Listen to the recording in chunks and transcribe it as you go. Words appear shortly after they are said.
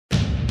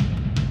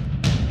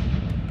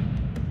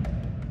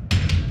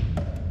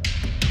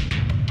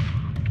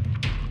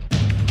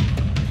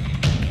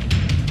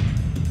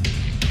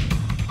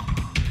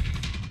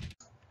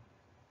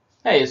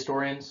Hey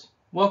historians,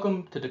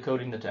 welcome to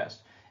Decoding the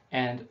Test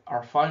and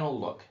our final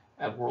look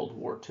at World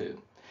War II.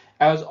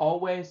 As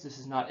always, this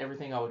is not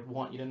everything I would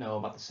want you to know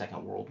about the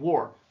Second World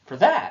War. For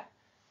that,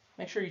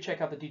 make sure you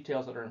check out the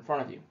details that are in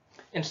front of you.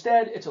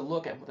 Instead, it's a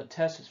look at what the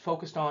test is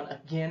focused on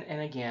again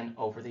and again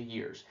over the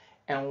years.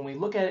 And when we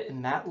look at it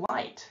in that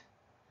light,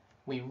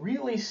 we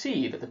really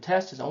see that the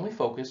test is only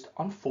focused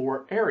on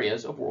 4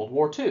 areas of World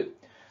War II.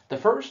 The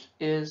first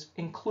is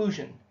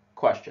inclusion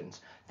questions,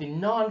 the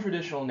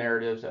non-traditional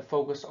narratives that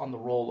focus on the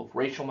role of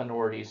racial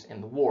minorities in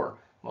the war.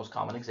 Most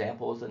common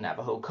example is the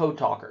Navajo Code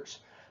Talkers.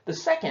 The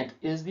second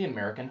is the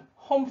American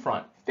home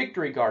front,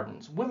 victory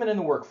gardens, women in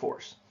the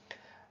workforce.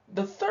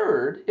 The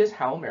third is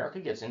how America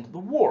gets into the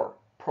war,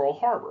 Pearl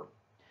Harbor.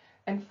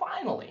 And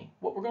finally,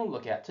 what we're going to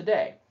look at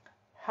today,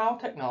 how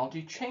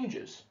technology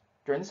changes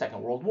during the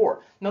Second World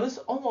War. Now, this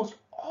almost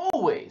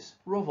always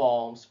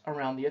revolves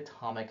around the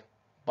atomic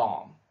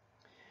bomb.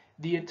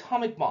 The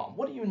atomic bomb,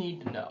 what do you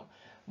need to know?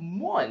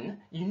 One,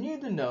 you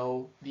need to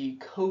know the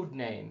code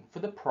name for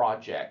the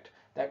project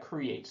that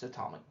creates the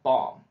atomic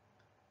bomb,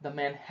 the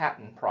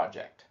Manhattan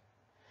Project.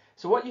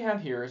 So what you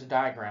have here is a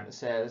diagram that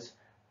says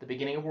the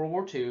beginning of World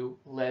War II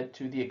led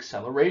to the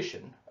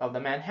acceleration of the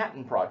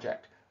Manhattan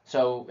Project.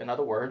 So in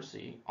other words,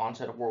 the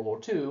onset of World War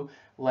II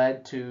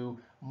led to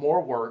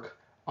more work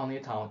on the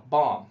atomic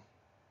bomb.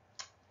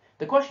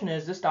 The question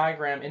is, this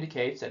diagram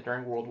indicates that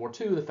during World War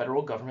II, the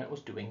federal government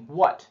was doing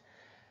what?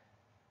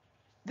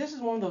 This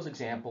is one of those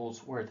examples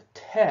where the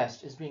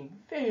test is being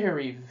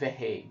very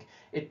vague.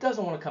 It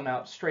doesn't want to come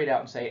out straight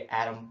out and say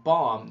atom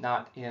bomb,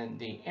 not in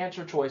the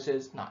answer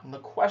choices, not in the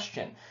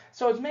question.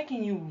 So it's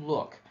making you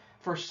look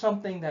for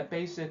something that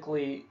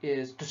basically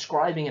is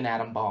describing an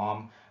atom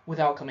bomb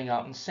without coming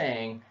out and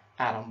saying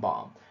atom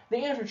bomb.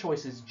 The answer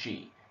choice is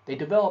G. They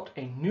developed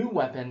a new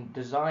weapon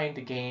designed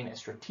to gain a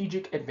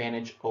strategic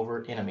advantage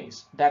over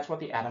enemies. That's what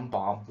the atom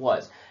bomb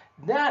was.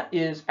 That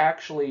is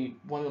actually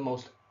one of the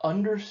most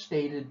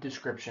understated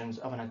descriptions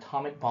of an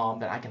atomic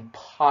bomb that I can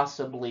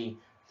possibly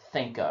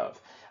think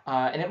of.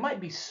 And it might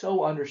be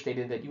so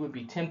understated that you would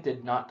be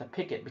tempted not to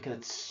pick it because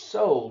it's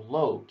so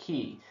low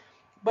key.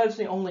 But it's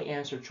the only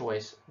answer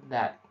choice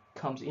that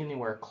comes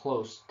anywhere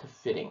close to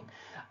fitting.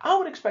 I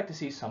would expect to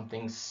see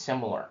something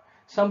similar,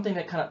 something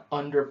that kind of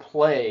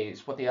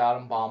underplays what the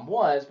atom bomb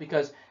was,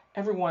 because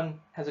everyone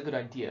has a good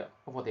idea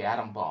of what the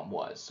atom bomb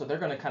was. So they're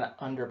going to kind of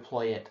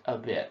underplay it a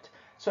bit.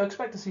 So I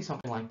expect to see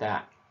something like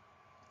that.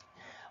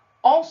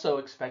 Also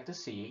expect to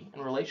see,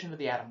 in relation to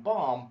the atom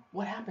bomb,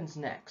 what happens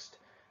next.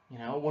 You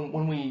know,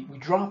 when we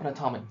drop an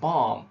atomic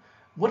bomb,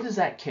 what does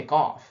that kick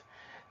off?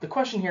 The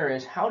question here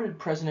is, how did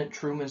President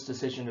Truman's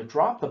decision to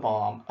drop the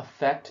bomb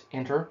affect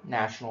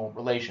international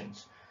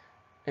relations?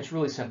 It's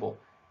really simple.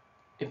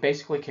 It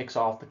basically kicks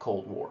off the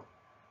Cold War.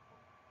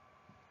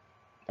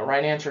 The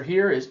right answer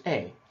here is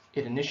A.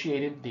 It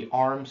initiated the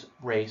arms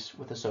race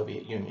with the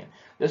Soviet Union.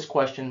 This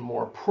question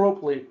more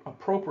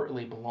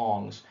appropriately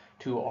belongs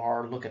to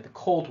our look at the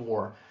Cold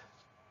War,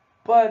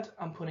 but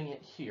I'm putting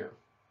it here.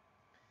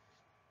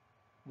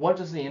 What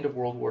does the end of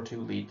World War II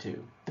lead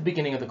to? The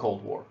beginning of the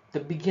Cold War, the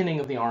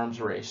beginning of the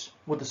arms race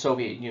with the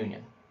Soviet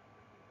Union.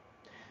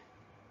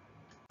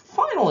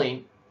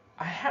 Finally,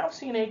 I have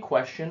seen a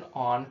question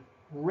on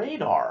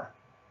radar.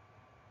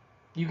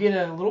 You get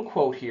a little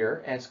quote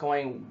here, and it's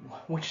going,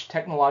 which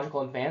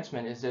technological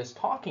advancement is this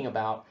talking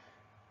about?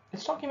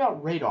 It's talking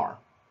about radar.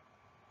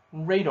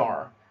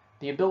 Radar,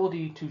 the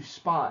ability to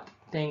spot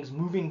things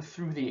moving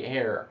through the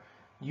air,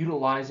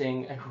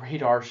 utilizing a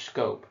radar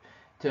scope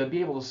to be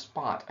able to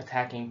spot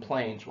attacking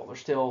planes while they're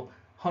still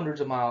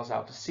hundreds of miles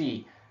out to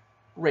sea.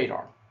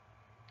 Radar.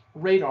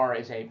 Radar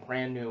is a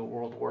brand new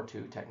World War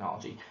II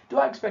technology. Do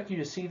I expect you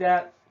to see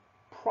that?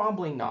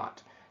 Probably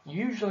not.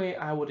 Usually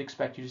I would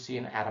expect you to see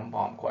an atom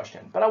bomb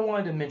question, but I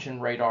wanted to mention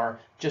radar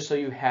just so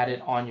you had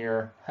it on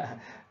your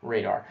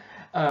radar.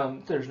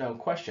 If there's no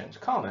questions,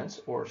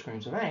 comments, or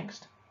screams of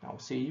angst, I'll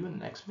see you in the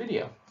next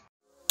video.